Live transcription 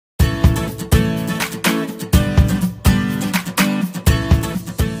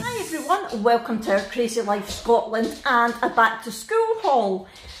welcome to our Crazy Life Scotland and a back to school haul.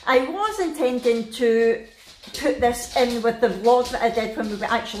 I was intending to put this in with the vlog that I did when we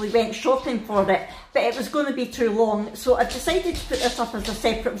actually went shopping for it, but it was going to be too long, so I've decided to put this up as a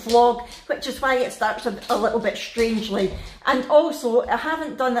separate vlog, which is why it starts a little bit strangely. And also, I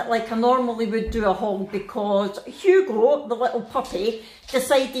haven't done it like I normally would do a haul because Hugo, the little puppy,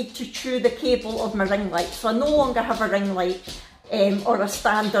 decided to chew the cable of my ring light, so I no longer have a ring light or a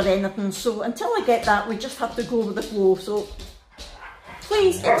stand or anything, so until I get that we just have to go with the flow. So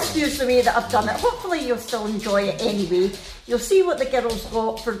please excuse the way that I've done it. Hopefully you'll still enjoy it anyway. You'll see what the girls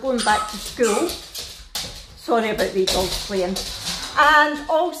got for going back to school. Sorry about the dogs playing. And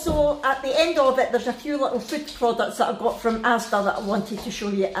also at the end of it there's a few little food products that I got from Asda that I wanted to show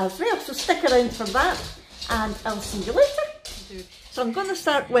you as well. So stick around for that and I'll see you later. So I'm going to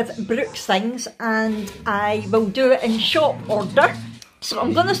start with Brooke's things and I will do it in shop order. So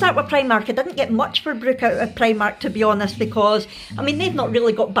I'm going to start with Primark. I didn't get much for Brooke out of Primark, to be honest, because, I mean, they've not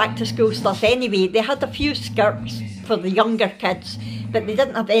really got back to school stuff anyway. They had a few skirts for the younger kids, but they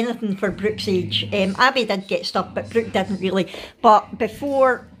didn't have anything for Brooke's age. Abby did get stuff, but Brooke didn't really. But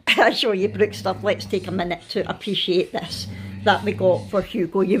before I show you Brooke's stuff, let's take a minute to appreciate this that we got for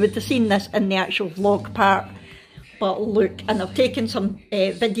Hugo. You would have seen this in the actual vlog part, but look, and I've taken some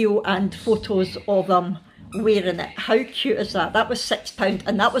video and photos of them wearing it. How cute is that? That was £6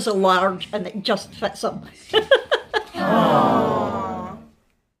 and that was a large and it just fits him.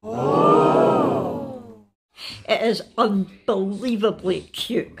 It is unbelievably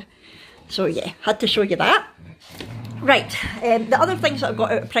cute. So yeah, had to show you that. Right, the other things that I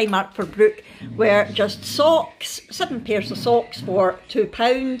got out of Primark for Brooke were just socks, 7 pairs of socks for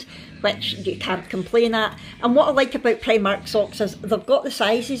 £2, which you can't complain at. And what I like about Primark socks is they've got the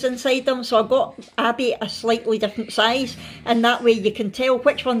sizes inside them, so I got Abby a slightly different size, and that way you can tell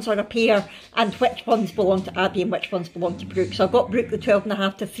which ones are a pair and which ones belong to Abby and which ones belong to Brooke. So I got Brooke the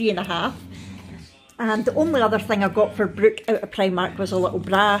 12.5 to 3.5. And the only other thing I got for Brooke out of Primark was a little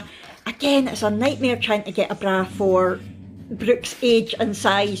bra. Again, it's a nightmare trying to get a bra for Brooke's age and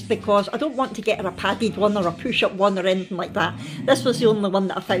size because I don't want to get her a padded one or a push-up one or anything like that. This was the only one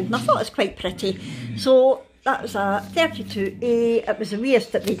that I found and I thought it was quite pretty. So that was a 32A, it was the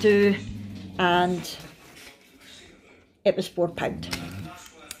weirdest that they do, and it was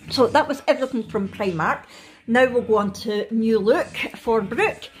 £4. So that was everything from Primark. Now we'll go on to New Look for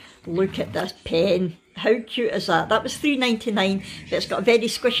Brooke. Look at this pen. How cute is that? That was £3.99, but it's got a very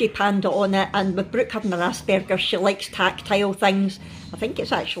squishy panda on it, and with Brooke having her Asperger's, she likes tactile things. I think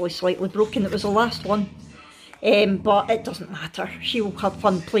it's actually slightly broken, it was the last one. But it doesn't matter. She will have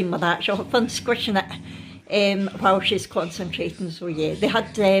fun playing with that. She'll have fun squishing it while she's concentrating. So yeah, they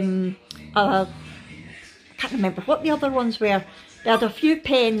had, I can't remember what the other ones were. They had a few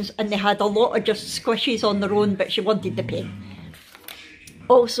pens and they had a lot of just squishies on their own, but she wanted the pen.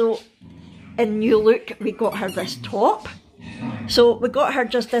 Also, in New Look, we got her this top. So we got her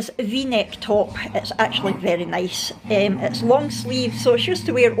just this v-neck top. It's actually very nice. It's long sleeve, so it's used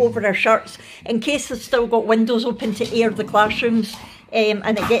to wear over her shirts in case they've still got windows open to air the classrooms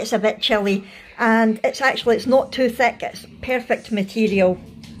and it gets a bit chilly. And it's not too thick, it's perfect material.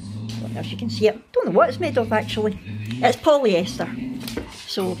 I don't know if you can see it. Don't know what it's made of actually. It's polyester.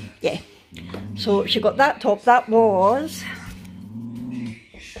 So yeah. So she got that top. That was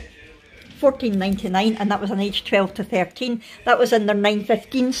 $14.99 and that was an age 12 to 13. That was in their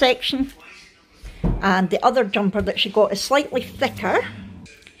 9.15 section. And the other jumper that she got is slightly thicker.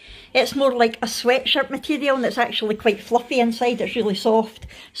 It's more like a sweatshirt material and it's actually quite fluffy inside. It's really soft.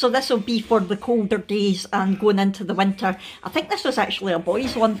 So this will be for the colder days and going into the winter. I think this was actually a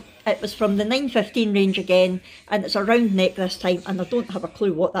boy's one. It was from the 9.15 range again and it's a round neck this time and I don't have a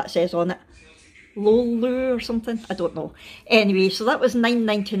clue what that says on it. Lolu or something, I don't know. Anyway, so that was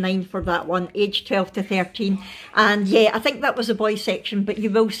 $9.99 for that one, age 12 to 13. And yeah, I think that was the boys section, but you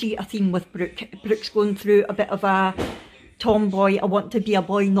will see a theme with Brooke. Brooke's going through a bit of a tomboy, I want to be a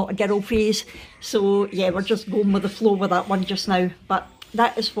boy, not a girl phase. So yeah, we're just going with the flow with that one just now. But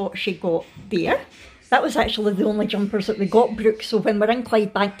that is what she got there. That was actually the only jumpers that we got Brooke, so when we're in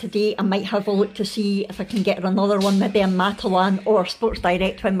Clydebank today I might have a look to see if I can get her another one, maybe in Matalan or Sports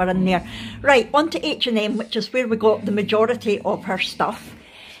Direct when we're in there. Right, on to H&M, which is where we got the majority of her stuff.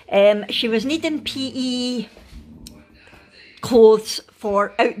 She was needing PE clothes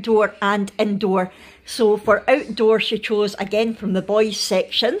for outdoor and indoor. So for outdoor she chose again from the boys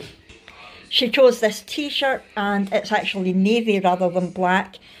section. She chose this t-shirt and it's actually navy rather than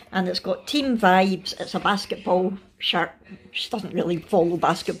black. And it's got team vibes, it's a basketball shirt. She doesn't really follow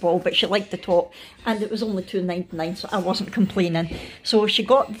basketball, but she liked the top, and it was only £2.99, so I wasn't complaining. So she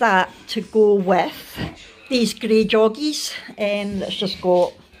got that to go with these grey joggies that's just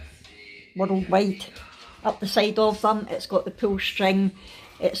got worldwide up the side of them. It's got the pull string,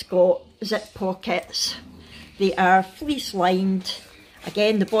 it's got zip pockets, they are fleece lined.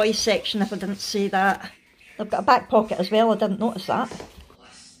 Again, the boys section, if I didn't say that. They've got a back pocket as well, I didn't notice that.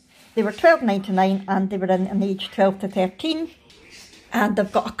 They were £12.99 and they were in an age 12 to 13, and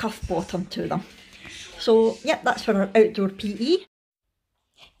they've got a cuff bottom to them. So yep, that's for her outdoor PE.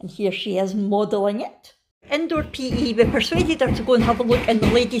 And here she is modelling it. Indoor PE, we persuaded her to go and have a look in the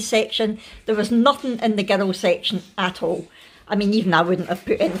ladies section. There was nothing in the girls section at all. I mean, even I wouldn't have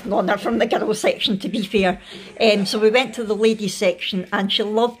put anything on her from the girls section, to be fair. So we went to the ladies section and she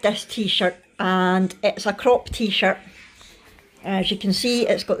loved this t-shirt, and it's a crop t-shirt. As you can see,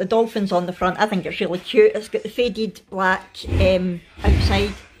 it's got the dolphins on the front. I think it's really cute. It's got the faded black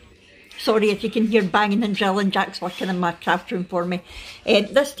outside. Sorry if you can hear banging and drilling, Jack's working in my craft room for me.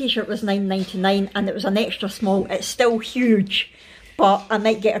 This t-shirt was £9.99 and it was an extra small. It's still huge, but I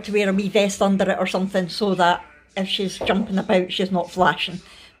might get her to wear a wee vest under it or something so that if she's jumping about, she's not flashing.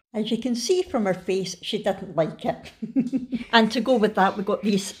 As you can see from her face, she didn't like it. And to go with that, we got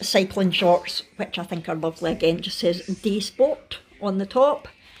these cycling shorts, which I think are lovely. Again, it just says Day Sport on the top.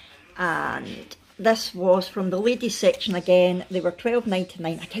 And this was from the ladies section again. They were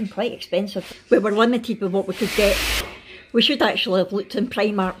 £12.99, again quite expensive. We were limited with what we could get. We should actually have looked in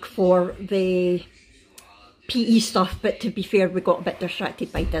Primark for the PE stuff, but to be fair, we got a bit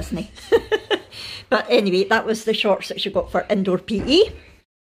distracted by Disney. But anyway, that was the shorts that she got for indoor PE.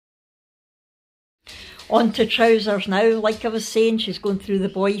 On to trousers now. Like I was saying, she's going through the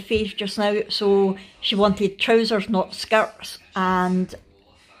boy phase just now, so she wanted trousers, not skirts, and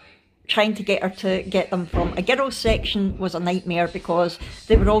trying to get her to get them from a girls section was a nightmare because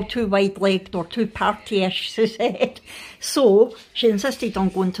they were all too wide-legged or too party-ish, she said. So she insisted on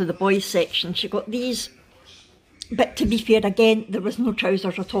going to the boys section. She got these, but to be fair, again, there was no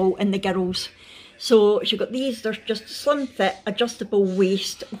trousers at all in the girls. So she got these. They're just slim fit, adjustable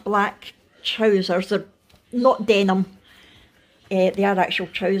waist, black trousers. They're not denim, they are actual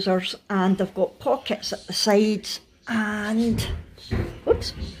trousers, and they've got pockets at the sides, and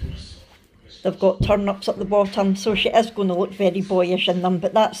oops, they've got turn-ups at the bottom, so she is going to look very boyish in them,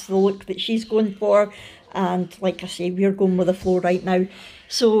 but that's the look that she's going for, and like I say, we're going with the flow right now.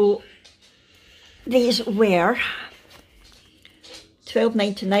 So these were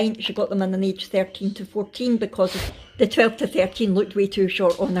 £12.99. She got them in an age 13 to 14 because the 12 to 13 looked way too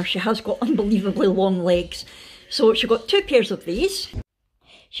short on her. She has got unbelievably long legs. So she got 2 pairs of these.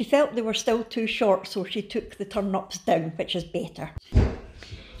 She felt they were still too short, so she took the turn-ups down, which is better.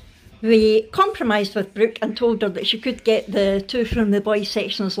 We compromised with Brooke and told her that she could get the 2 from the boys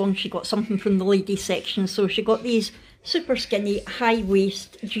section as long as she got something from the ladies section. So she got these super skinny, high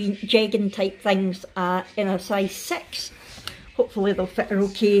waist, jegging type things in a size 6. Hopefully they'll fit her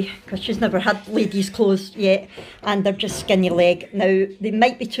okay, because she's never had ladies' clothes yet, and they're just skinny leg. Now, they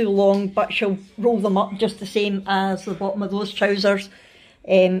might be too long, but she'll roll them up just the same as the bottom of those trousers,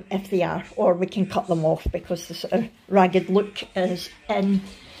 if they are, or we can cut them off because the sort of ragged look is in.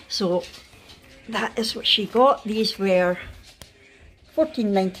 So that is what she got. These were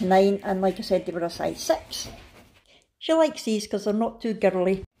 £14.99, and like I said, they were a size 6. She likes these because they're not too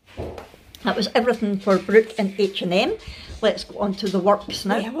girly. That was everything for Brooke and H&M. Let's go on to the works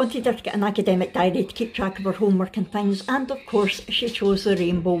now. I wanted her to get an academic diary to keep track of her homework and things, and of course she chose the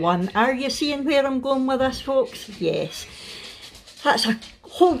rainbow one. Are you seeing where I'm going with this, folks? Yes. That's a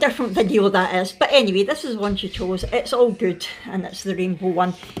whole different video, that is. But anyway, this is one she chose. It's all good, and it's the rainbow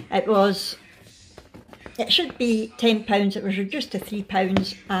one. It should be £10, it was reduced to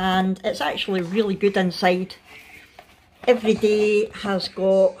 £3, and it's actually really good inside. Every day has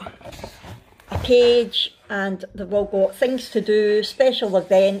got a page, and they've all got things to do, special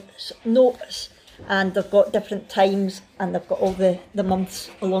events, notes, and they've got different times, and they've got all the months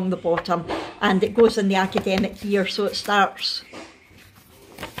along the bottom, and it goes in the academic year, so it starts.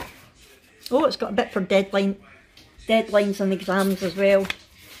 Oh, it's got a bit for deadlines and exams as well.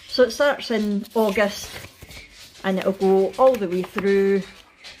 So it starts in August, and it'll go all the way through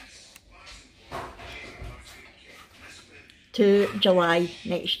to July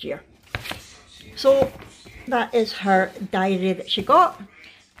next year. So that is her diary that she got.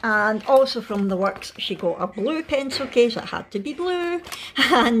 And also from the works, she got a blue pencil case. It had to be blue.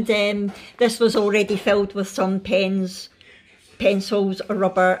 And this was already filled with some pens, pencils, a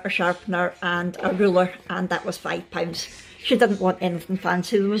rubber, a sharpener and a ruler, and that was £5. She didn't want anything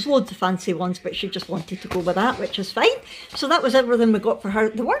fancy. There was loads of fancy ones, but she just wanted to go with that, which is fine. So that was everything we got for her.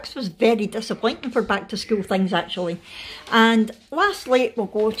 The works was very disappointing for back to school things, actually. And lastly, we'll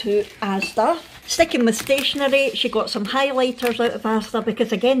go to Asda. Sticking with stationery, she got some highlighters out of Asda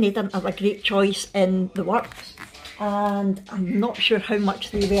because, again, they didn't have a great choice in the works. And I'm not sure how much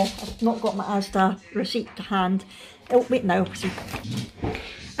they were. I've not got my Asda receipt to hand. Oh, wait now, see.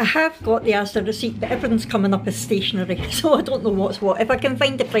 I have got the Asda receipt, but everything's coming up as stationery, so I don't know what's what. If I can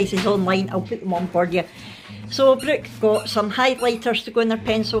find the prices online, I'll put them on for you. So Brooke got some highlighters to go in her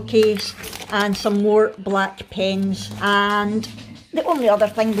pencil case and some more black pens. And the only other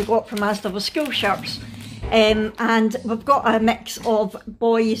thing we got from Asda was school shirts. And we've got a mix of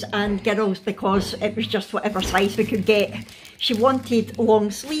boys and girls because it was just whatever size we could get. She wanted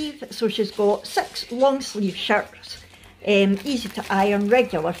long sleeve, so she's got 6 long sleeve shirts, easy to iron,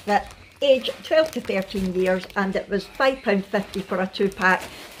 regular fit, age 12 to 13 years, and it was £5.50 for a 2-pack.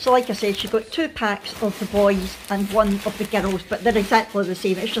 So like I said, she got 2 packs of the boys and 1 of the girls, but they're exactly the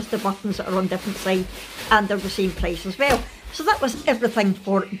same. It's just the buttons that are on different sides, and they're the same price as well. So that was everything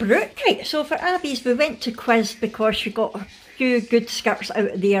for Brooke. Right, so for Abby's, we went to Quiz because she got a few good skirts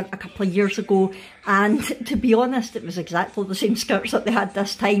out of there a couple of years ago, and to be honest, it was exactly the same skirts that they had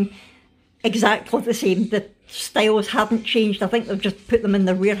this time. Exactly the same. The styles haven't changed. I think they've just put them in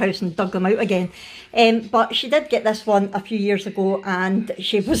their warehouse and dug them out again. But she did get this one a few years ago and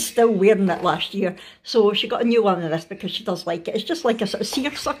she was still wearing it last year. So she got a new one of this because she does like it. It's just like a sort of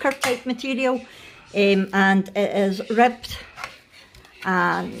seersucker type material. And it is ribbed,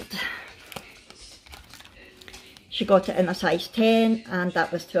 and she got it in a size 10, and that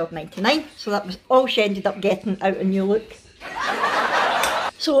was £12.99. So that was all she ended up getting out of New Look.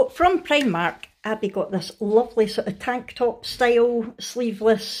 So from Primark, Abby got this lovely sort of tank top style,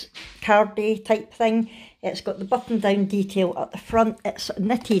 sleeveless cardi type thing. It's got the button down detail at the front, it's a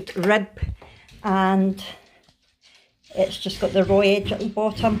knitted rib, and it's just got the raw edge at the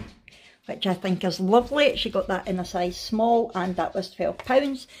bottom, which I think is lovely. She got that in a size small, and that was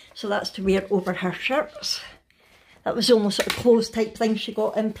 £12. So that's to wear over her shirts. That was the only sort of clothes type thing she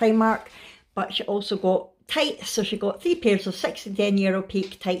got in Primark. But she also got tights, so she got 3 pairs of 60 euro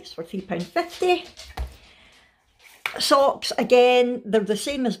peak tights for £3.50. Socks, again, they're the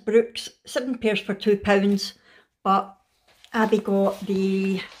same as Brooke's, 7 pairs for £2, but Abby got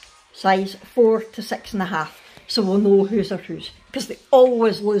the size 4 to 6.5, so we'll know whose are whose, because they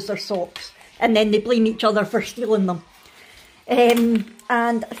always lose their socks, and then they blame each other for stealing them.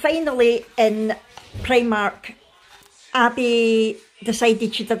 And finally, in Primark, Abby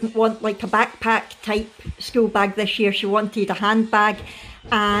decided she didn't want like a backpack type school bag this year. She wanted a handbag,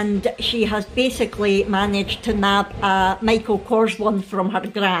 and she has basically managed to nab a Michael Kors one from her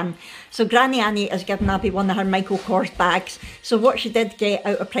gran. So Granny Annie has given Abby one of her Michael Kors bags. So what she did get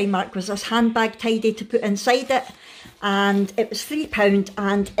out of Primark was this handbag tidy to put inside it, and it was £3,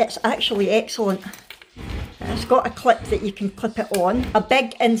 and it's actually excellent. It's got a clip that you can clip it on, a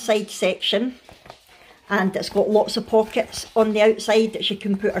big inside section, and it's got lots of pockets on the outside that she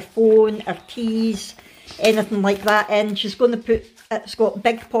can put her phone, her keys, anything like that in. She's going to put, it's got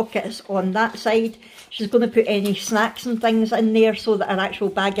big pockets on that side. She's going to put any snacks and things in there so that her actual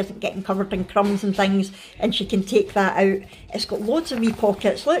bag isn't getting covered in crumbs and things, and she can take that out. It's got loads of wee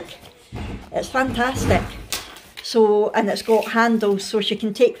pockets, look. It's fantastic. So, and it's got handles, so she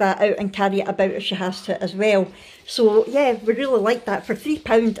can take that out and carry it about if she has to as well. So yeah, we really like that. For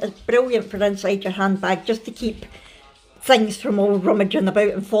 £3, it's brilliant for inside your handbag, just to keep things from all rummaging about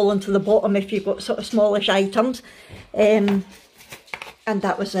and falling to the bottom if you've got sort of smallish items. And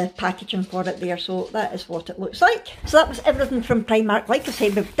that was the packaging for it there, so that is what it looks like. So that was everything from Primark. Like I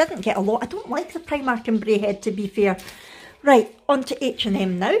said, we didn't get a lot. I don't like the Primark in Braehead, to be fair. Right, on to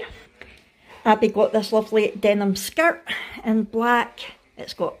H&M now. Abby got this lovely denim skirt in black.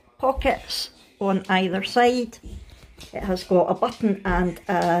 It's got pockets on either side. It has got a button and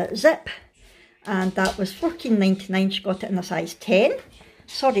a zip, and that was £14.99. She got it in a size 10.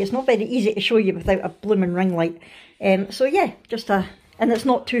 Sorry, it's not very easy to show you without a blooming ring light. So yeah, just a, and it's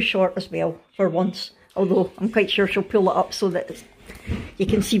not too short as well for once, although I'm quite sure she'll pull it up so that you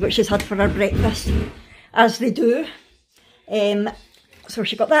can see what she's had for her breakfast, as they do. So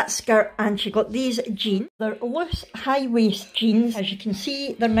she got that skirt, and she got these jeans. They're loose high-waist jeans. As you can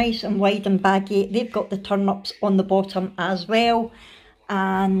see, they're nice and wide and baggy. They've got the turn-ups on the bottom as well,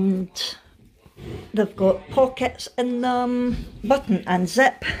 and they've got pockets in them, button and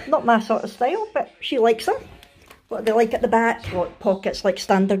zip. Not my sort of style, but she likes them. What do they like at the back? Got pockets like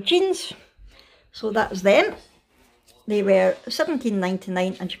standard jeans. So that's them. They were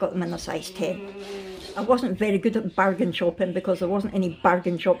 £17.99, and she got them in a size 10. I wasn't very good at bargain shopping because there wasn't any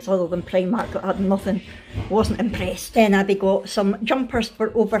bargain shops other than Primark that had nothing. Wasn't impressed. Then Abby got some jumpers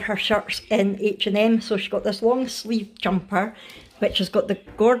for over her shirts in H&M. So she got this long sleeve jumper which has got the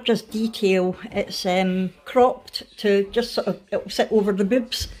gorgeous detail. It's cropped to just sort of, it'll sit over the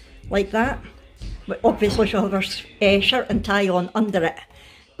boobs like that. But obviously she'll have her shirt and tie on under it.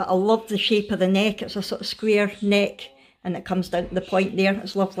 But I love the shape of the neck. It's a sort of square neck and it comes down to the point there.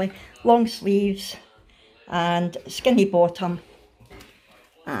 It's lovely. Long sleeves and skinny bottom,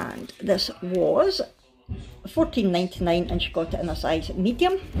 and this was $14.99 and she got it in a size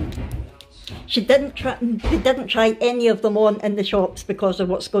medium. They didn't try any of them on in the shops because of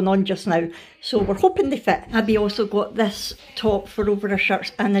what's going on just now, so we're hoping they fit. Abby also got this top for over her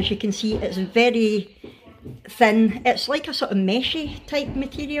shirts, and as you can see it's very thin. It's like a sort of meshy type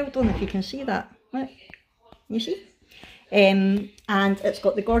material. Don't know if you can see that. Right. You see? And it's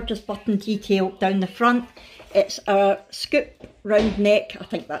got the gorgeous button detail down the front. It's a scoop round neck, I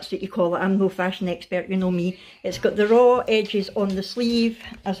think that's what you call it. I'm no fashion expert, you know me. It's got the raw edges on the sleeve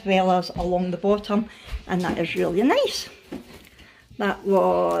as well as along the bottom, and that is really nice. That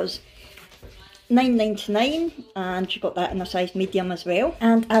was $9.99 and she got that in a size medium as well.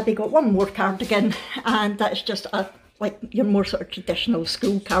 And Abby got one more cardigan, and that's just a like your more sort of traditional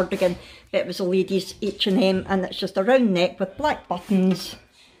school cardigan. It was a ladies' H&M, and it's just a round neck with black buttons.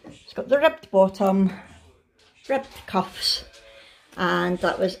 It's got the ribbed bottom, ribbed cuffs, and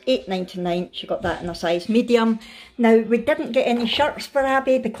that was $8.99. She got that in a size medium. Now we didn't get any shirts for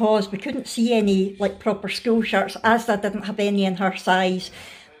Abby because we couldn't see any like proper school shirts. Asda didn't have any in her size,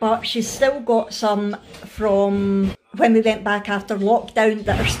 but she's still got some from when we went back after lockdown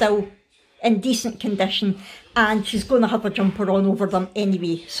that are still in decent condition, and she's going to have a jumper on over them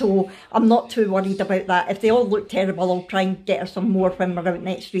anyway, so I'm not too worried about that. If they all look terrible, I'll try and get her some more when we're out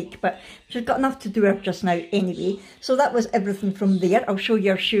next week, but she's got enough to do her just now anyway. So that was everything from there. I'll show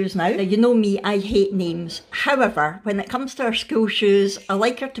you her shoes now. Now you know me, I hate names. However, when it comes to her school shoes, I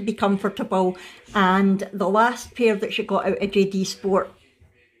like her to be comfortable, and the last pair that she got out of JD Sport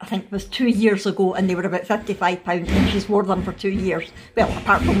I think it was 2 years ago, and they were about £55 and she's wore them for 2 years. Well,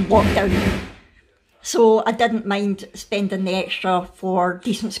 apart from lockdown. So I didn't mind spending the extra for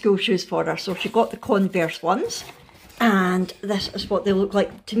decent school shoes for her. So she got the Converse ones. And this is what they look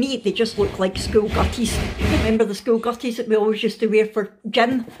like. To me, they just look like school gutties. Remember the school gutties that we always used to wear for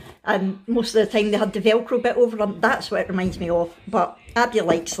gym? And most of the time they had the Velcro bit over them. That's what it reminds me of. But Abby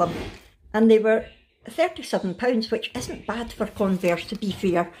likes them. And they were £37, which isn't bad for Converse, to be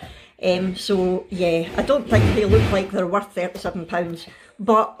fair. So yeah, I don't think they look like they're worth £37,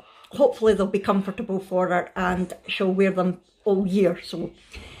 but hopefully they'll be comfortable for her and she'll wear them all year, so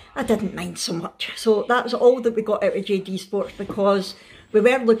I didn't mind so much. So that's all that we got out of JD Sports, because we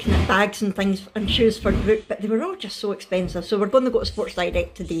were looking at bags and things and shoes for Brooke, but they were all just so expensive. So we're going to go to Sports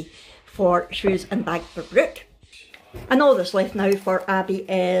Direct today for shoes and bags for Brooke. And all that's left now for Abby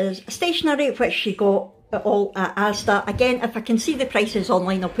is stationery, which she got all at Asda. Again, if I can see the prices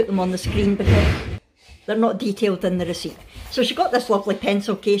online, I'll put them on the screen because they're not detailed in the receipt. So she got this lovely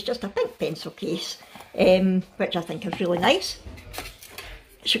pencil case, just a pink pencil case, which I think is really nice.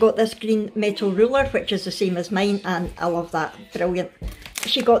 She got this green metal ruler, which is the same as mine, and I love that, brilliant.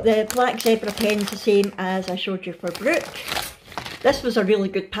 She got the black zebra pens, the same as I showed you for Brooke. This was a really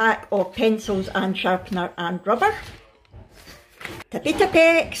good pack of pencils and sharpener and rubber. Tippy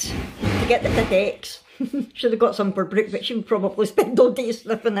Tippex to get the Tippex. Should have got some for Brooke, but she would probably spend all day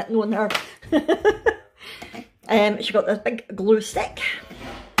sniffing it, knowing her. She got this big glue stick.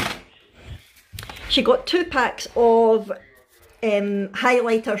 She got 2 packs of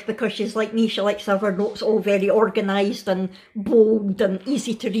highlighters because she's like me, she likes to have her notes all very organised and bold and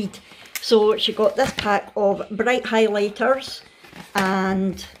easy to read. So she got this pack of bright highlighters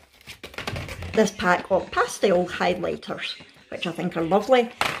and this pack of pastel highlighters, which I think are lovely.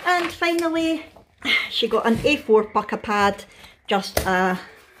 And finally, she got an A4 bucket pad, just a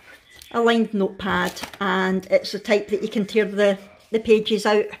lined notepad, and it's the type that you can tear the pages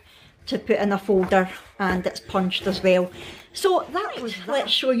out to put in a folder, and it's punched as well. So that was,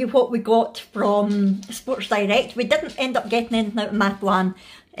 let's show you what we got from Sports Direct. We didn't end up getting anything out of Matalan.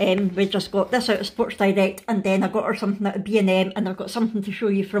 We just got this out of Sports Direct, and then I got her something out of B&M, and I've got something to show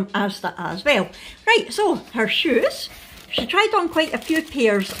you from Asda as well. Right, so her shoes. She tried on quite a few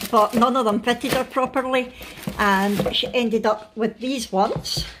pairs, but none of them fitted her properly, and she ended up with these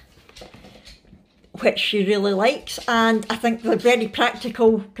ones, which she really likes, and I think they're very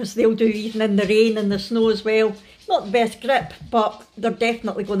practical because they'll do even in the rain and the snow as well. Not the best grip, but they're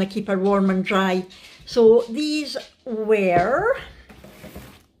definitely going to keep her warm and dry. So these were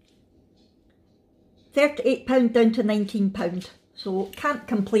 £38 down to £19. So can't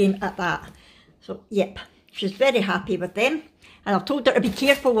complain at that. So yep, she's very happy with them. And I've told her to be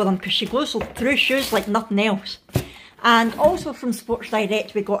careful with them because she goes through shoes like nothing else. And also from Sports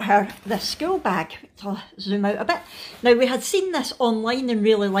Direct we got her this school bag. So I'll zoom out a bit. Now we had seen this online and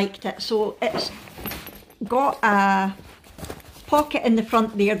really liked it. So it's got a pocket in the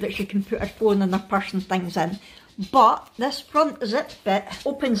front there that she can put her phone and her purse and things in. But this front zip bit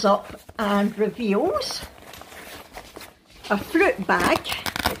opens up and reveals a fruit bag,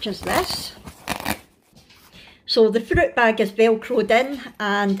 which is this. So the fruit bag is velcroed in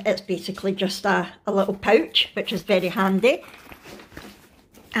and it's basically just a little pouch, which is very handy.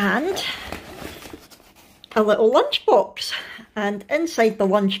 And a little lunch box. And inside the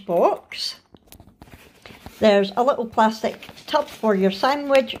lunch box, there's a little plastic tub for your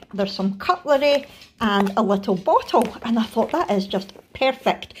sandwich, there's some cutlery and a little bottle. And I thought that is just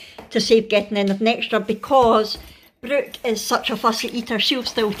perfect to save getting anything extra, because Brooke is such a fussy eater. She'll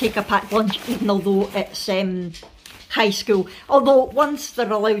still take a packed lunch even although it's high school. Although once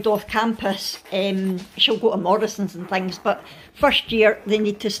they're allowed off campus, she'll go to Morrison's and things, but first year they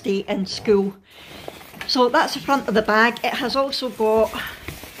need to stay in school. So that's the front of the bag. It has also got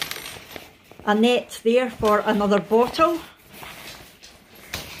a net there for another bottle.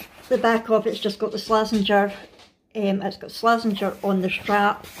 The back of it's just got the Slazenger, it's got Slazenger on the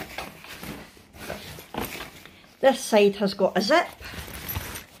strap. This side has got a zip,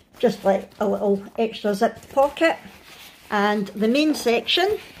 just like a little extra zip pocket. And the main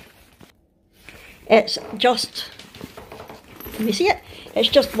section, it's just, can you see it? It's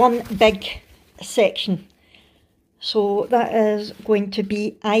just one big section. So that is going to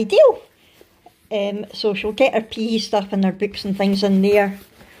be ideal. So she'll get her PE stuff and her books and things in there.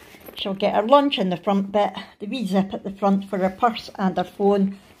 She'll get her lunch in the front bit, the wee zip at the front for her purse and her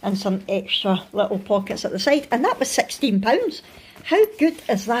phone, and some extra little pockets at the side. And that was £16. How good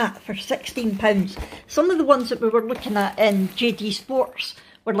is that for £16? Some of the ones that we were looking at in JD Sports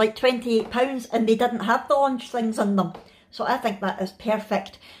were like £28 and they didn't have the lunch things in them. So I think that is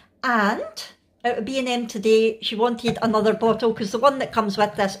perfect. And out of B&M today, she wanted another bottle because the one that comes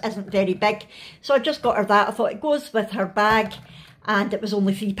with this isn't very big. So I just got her that. I thought it goes with her bag and it was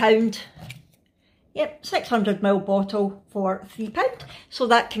only £3. Yep, 600ml bottle for £3. So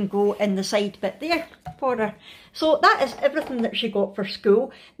that can go in the side bit there for her. So that is everything that she got for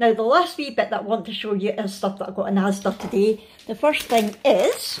school. Now the last wee bit that I want to show you is stuff that I got in Asda today. The first thing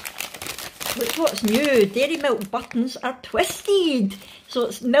is, which what's new, Dairy Milk buttons are twisted. So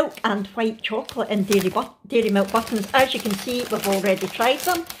it's milk and white chocolate in Dairy Milk buttons. As you can see, we've already tried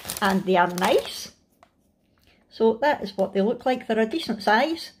them and they are nice. So that is what they look like. They're a decent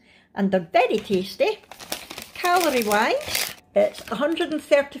size and they're very tasty. Calorie wise, it's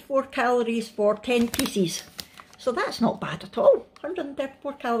 134 calories for 10 pieces. So that's not bad at all.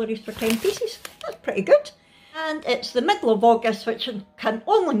 134 calories for 10 pieces. That's pretty good. And it's the middle of August, which can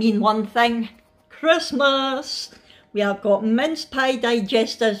only mean one thing: Christmas. We have got mince pie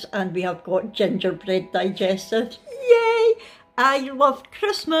digestives and we have got gingerbread digestives. Yay! I love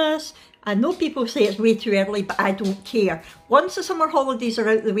Christmas. I know people say it's way too early, but I don't care. Once the summer holidays are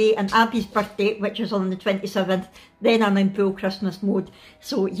out the way and Abby's birthday, which is on the 27th, then I'm in full Christmas mode.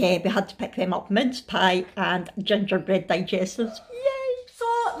 So yeah, we had to pick them up. Mince pie and gingerbread digestives. Yay!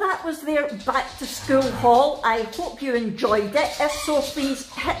 So that was their back to school haul. I hope you enjoyed it. If so, please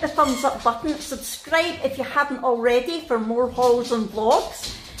hit the thumbs up button. Subscribe if you haven't already for more hauls and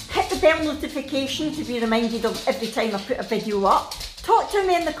vlogs. Hit the bell notification to be reminded of every time I put a video up. Talk to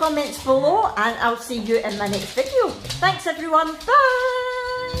me in the comments below and I'll see you in my next video. Thanks everyone, bye!